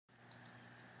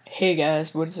Hey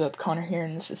guys, what is up? Connor here,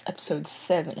 and this is episode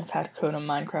 7 of How to Code a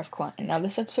Minecraft Client. Now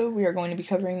this episode we are going to be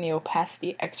covering the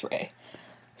Opacity X-Ray.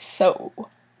 So,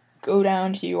 go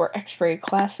down to your X-Ray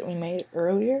class that we made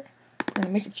earlier. We're going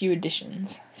to make a few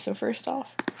additions. So first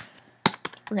off,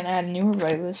 we're going to add a new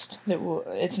array list.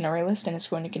 It's an array list and it's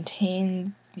going to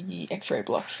contain the X-Ray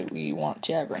blocks that we want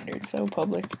to have rendered. So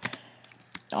public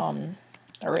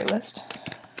array list.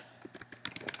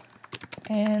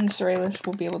 And this array list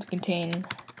will be able to contain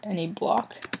any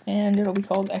block, and it'll be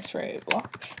called X-Ray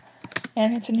blocks.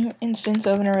 And it's a new instance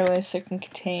of an array list that can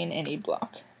contain any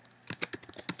block.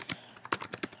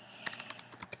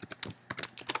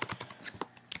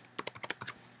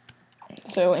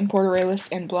 So import array list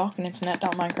and block, and it's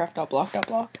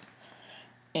net.minecraft.block.block.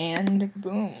 And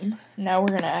boom. Now we're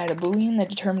going to add a boolean that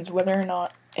determines whether or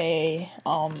not a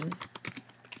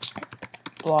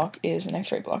block is an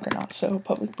X-ray block or not. So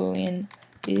public boolean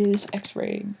is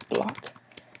X-ray block.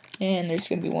 And there's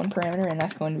going to be one parameter, and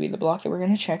that's going to be the block that we're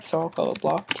going to check, so I'll call it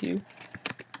block to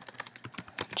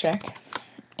check.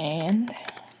 And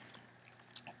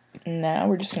now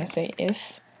we're just going to say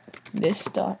if this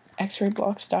dot X-ray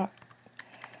blocks dot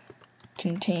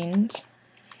contains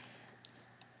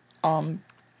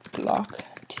block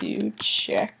to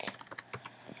check.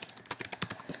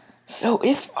 So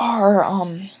if our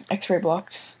X-ray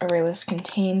blocks array list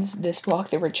contains this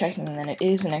block that we're checking, then it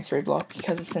is an X-ray block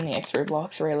because it's in the X-ray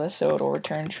blocks array list, so it'll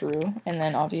return true. And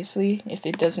then obviously, if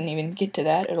it doesn't even get to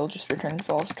that, it'll just return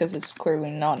false because it's clearly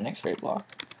not an X-ray block.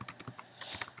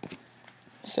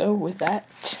 So with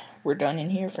that, we're done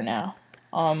in here for now.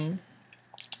 Now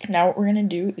what we're gonna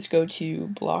do is go to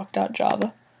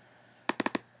block.java,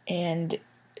 and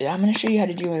I'm gonna show you how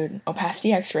to do an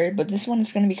opacity X-ray, but this one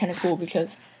is gonna be kind of cool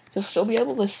because you'll still be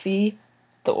able to see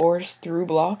the ores through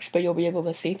blocks, but you'll be able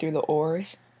to see through the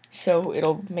ores. So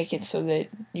it'll make it so that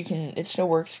it still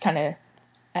works kind of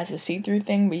as a see-through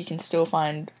thing, but you can still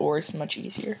find ores much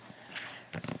easier.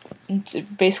 It's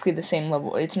basically the same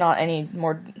level. It's not any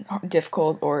more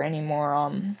difficult or any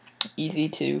more easy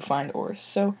to find ores.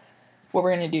 So what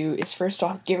we're going to do is first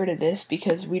off get rid of this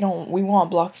because we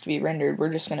want blocks to be rendered.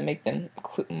 We're just going to make them,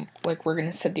 we're going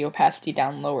to set the opacity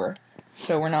down lower.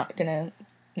 So we're not going to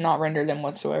not render them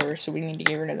whatsoever, so we need to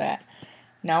get rid of that.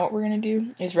 Now what we're going to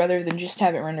do is rather than just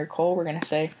have it render col, we're going to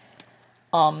say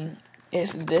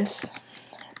if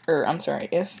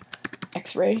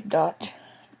X-ray dot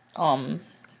or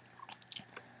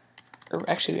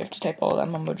actually we have to type all that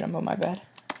mumbo jumbo, my bad.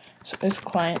 So if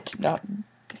client dot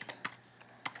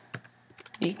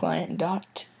the client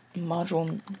dot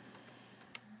module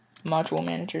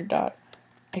manager dot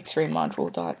X-ray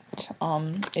module dot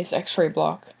is X-ray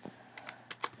block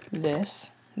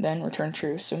this, then return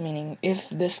true. So meaning if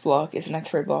this block is an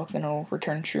X-ray block, then it'll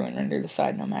return true and render the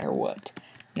side no matter what.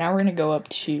 Now we're gonna go up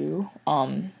to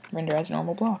render as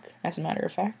normal block, as a matter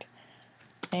of fact,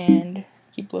 and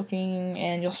keep looking,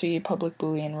 and you'll see public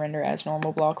boolean render as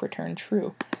normal block return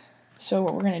true. So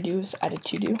what we're gonna do is add a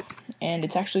to do, and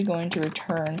it's actually going to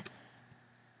return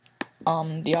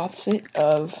the opposite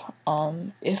of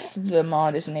if the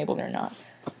mod is enabled or not.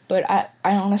 But I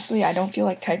honestly don't feel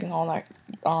like typing all that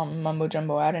mumbo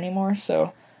jumbo out anymore,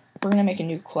 so we're gonna make a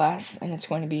new class, and it's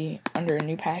going to be under a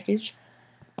new package.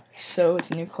 So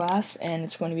it's a new class, and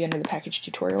it's going to be under the package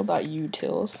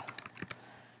tutorial.utils,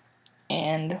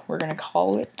 and we're gonna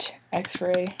call it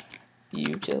X-ray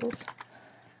utils.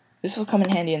 This will come in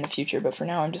handy in the future, but for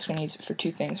now I'm just gonna use it for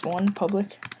two things. One,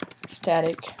 public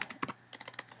static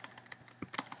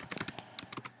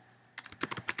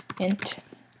int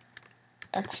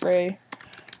X-ray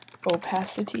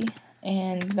opacity,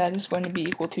 and that is going to be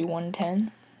equal to 110,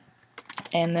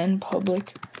 and then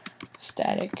public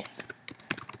static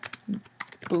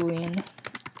boolean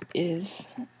is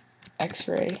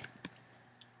X-ray.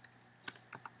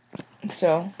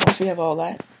 So once we have all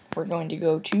that, we're going to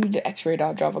go to the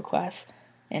X-ray.java class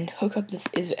and hook up this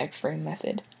is X-ray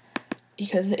method.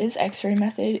 Because the is X-ray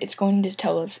method, it's going to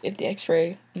tell us if the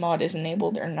X-ray mod is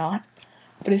enabled or not.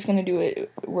 But it's going to do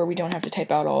it where we don't have to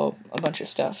type out a bunch of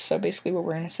stuff. So basically what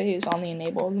we're going to say is on the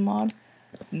enable of the mod,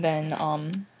 then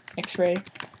X-ray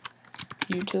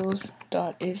utils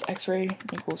dot is X-ray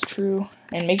equals true.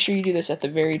 And make sure you do this at the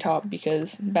very top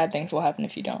because bad things will happen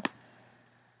if you don't.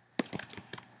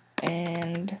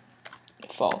 And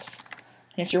false.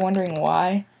 And if you're wondering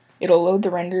why, it'll load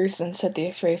the renders and set the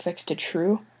X-ray effects to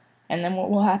true. And then what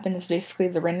will happen is basically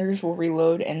the renders will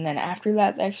reload, and then after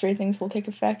that the X-ray things will take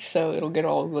effect, so it'll get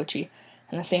all glitchy.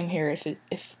 And the same here, if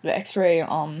the X-ray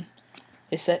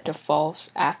is set to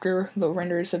false after the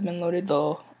renders have been loaded,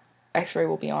 the X-ray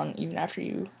will be on even after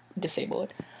you disable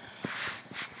it.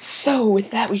 So with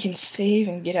that, we can save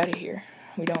and get out of here.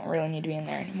 We don't really need to be in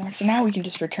there anymore. So now we can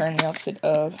just return the opposite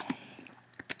of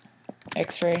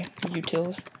x-ray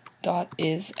utils dot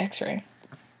is x-ray,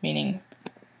 meaning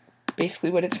basically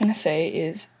what it's going to say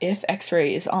is if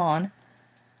x-ray is on,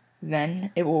 then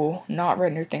it will not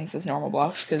render things as normal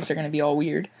blocks because they're going to be all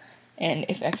weird. And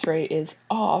if x-ray is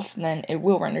off, then it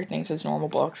will render things as normal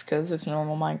blocks because it's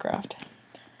normal Minecraft.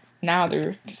 Now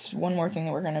there's one more thing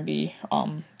that we're going to be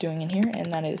doing in here,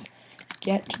 and that is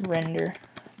get render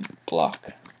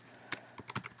block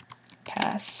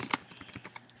pass.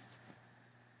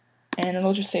 And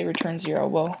it'll just say return 0.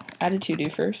 Well, add a to-do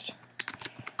first.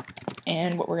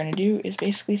 And what we're going to do is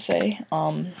basically say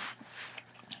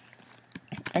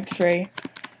x-ray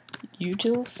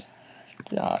utils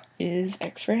dot is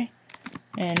x-ray,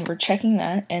 and we're checking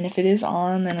that, and if it is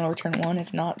on, then it'll return 1,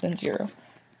 if not, then 0.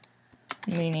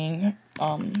 Meaning,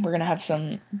 we're gonna have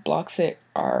some blocks that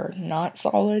are not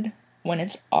solid when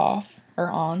it's off or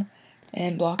on,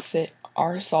 and blocks that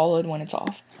are solid when it's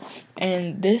off.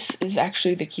 And this is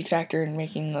actually the key factor in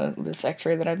making this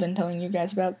x-ray that I've been telling you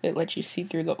guys about. It lets you see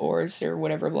through the ores or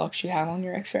whatever blocks you have on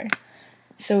your x-ray.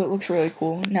 So it looks really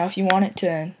cool. Now if you want it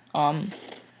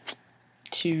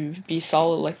to be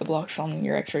solid, like the blocks on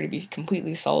your x-ray to be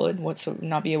completely solid,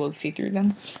 not be able to see through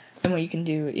them, then what you can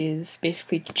do is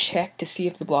basically check to see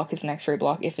if the block is an x-ray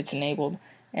block, if it's enabled,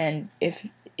 and if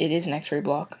it is an x-ray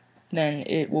block, then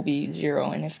it will be 0,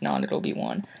 and if not, it'll be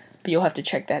 1. But you'll have to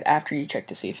check that after you check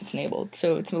to see if it's enabled,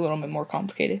 so it's a little bit more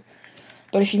complicated.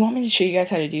 But if you want me to show you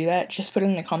guys how to do that, just put it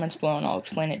in the comments below and I'll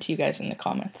explain it to you guys in the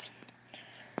comments.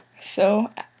 So,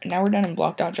 now we're done in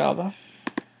block.java.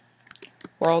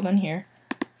 We're all done here.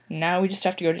 Now we just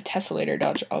have to go to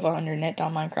tessellator.java under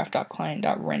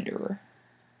net.minecraft.client.renderer.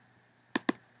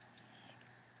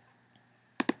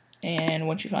 And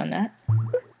once you find that,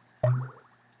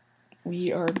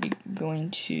 we are going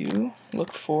to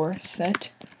look for set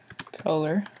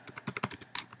color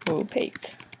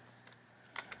opaque.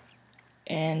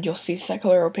 And you'll see set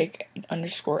color opaque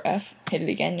underscore f, hit it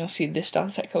again, you'll see this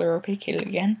dot set color opaque, hit it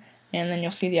again, and then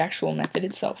you'll see the actual method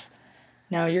itself.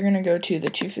 Now you're going to go to the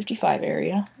 255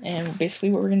 area, and basically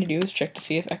what we're going to do is check to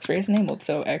see if x-ray is enabled.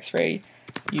 So x-ray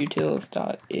utils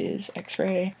dot is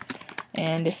x-ray,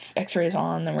 and if x-ray is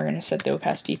on, then we're going to set the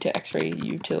opacity to x-ray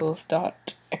utils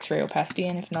dot x-ray opacity,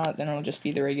 and if not, then it'll just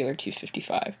be the regular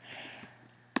 255.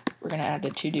 We're going to add the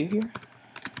to-do here,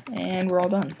 and we're all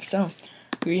done. So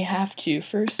we have to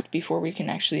first, before we can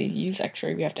actually use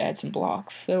x-ray, we have to add some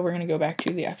blocks. So we're going to go back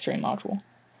to the x-ray module.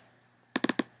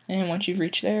 And once you've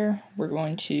reached there, we're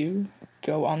going to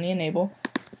go on the enable.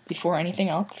 Before anything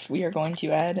else, we are going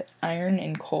to add iron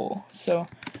and coal. So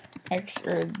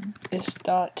this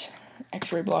dot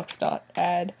x-ray blocks dot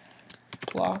add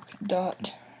block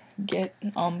dot get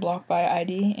block by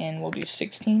ID, and we'll do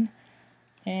 16,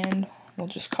 and we'll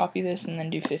just copy this and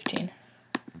then do 15.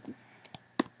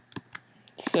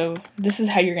 So this is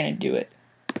how you're going to do it.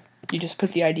 You just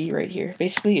put the ID right here.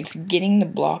 Basically, it's getting the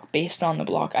block based on the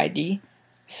block ID.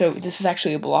 So this is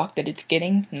actually a block that it's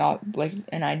getting, not like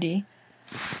an ID.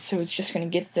 So it's just going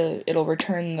to get it'll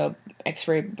return the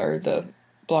x-ray or the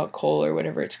block coal or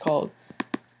whatever it's called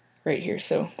right here.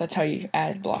 So that's how you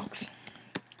add blocks.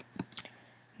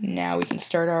 Now we can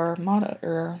start our mod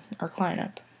or our client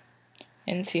up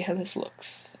and see how this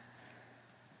looks.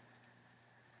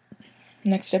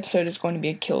 Next episode is going to be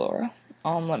a Killora.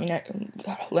 Let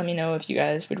me know if you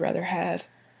guys would rather have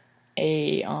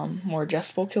a more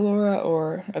adjustable Killora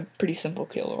or a pretty simple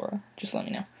Killora. Just let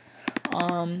me know.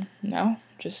 Now,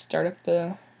 just start up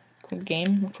the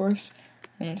game, of course,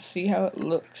 and see how it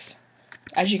looks.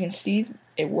 As you can see,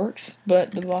 it works,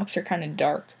 but the blocks are kind of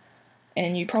dark.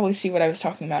 And you probably see what I was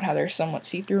talking about, how they're somewhat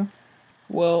see-through.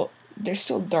 Well, they're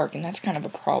still dark, and that's kind of a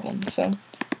problem. So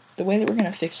the way that we're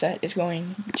going to fix that is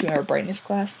going to our brightness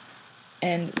class,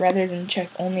 and rather than check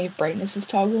only if brightness is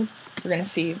toggled, we're going to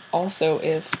see also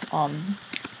if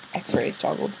x-ray is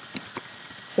toggled.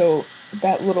 So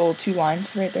that little 2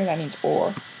 lines right there, that means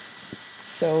OR.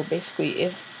 So basically,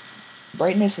 if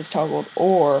brightness is toggled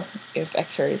or if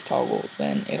x-ray is toggled,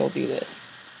 then it'll do this.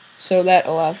 So that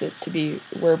allows it to be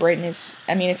where brightness,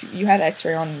 I mean, if you have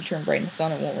x-ray on and you turn brightness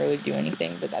on, it won't really do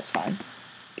anything, but that's fine,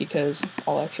 because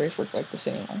all x-rays work like this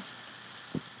anyway.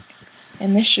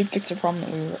 And this should fix the problem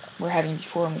that we were having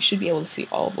before, and we should be able to see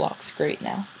all blocks great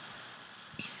now.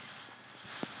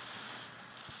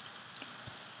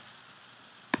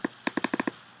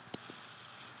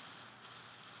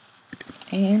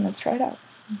 And let's try it out.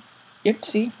 Yep,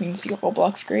 see, we can see all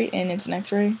blocks great, and it's an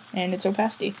x-ray, and it's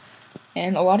opacity.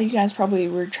 And a lot of you guys probably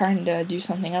were trying to do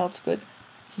something else, but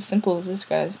it's as simple as this,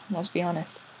 guys, let's be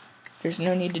honest. There's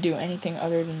no need to do anything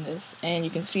other than this, and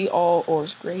you can see all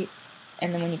ores great,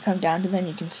 and then when you come down to them,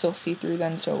 you can still see through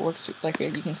them, so it works like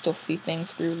you can still see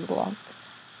things through the block.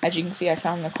 As you can see, I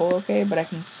found the coal okay, but I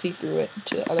can see through it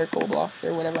to other coal blocks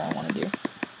or whatever I want to do.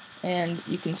 And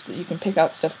you can pick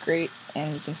out stuff great,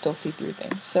 and you can still see through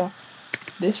things. So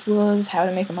this was how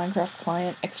to make a Minecraft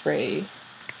client X-Ray.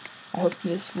 I hope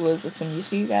this was of some use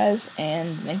to you guys,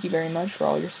 and thank you very much for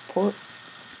all your support.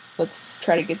 Let's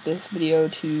try to get this video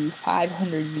to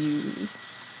 500 views.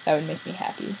 That would make me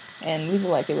happy. And leave a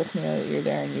like, it lets me know that you're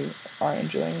there and you are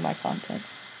enjoying my content.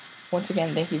 Once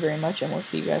again, thank you very much, and we'll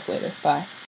see you guys later. Bye.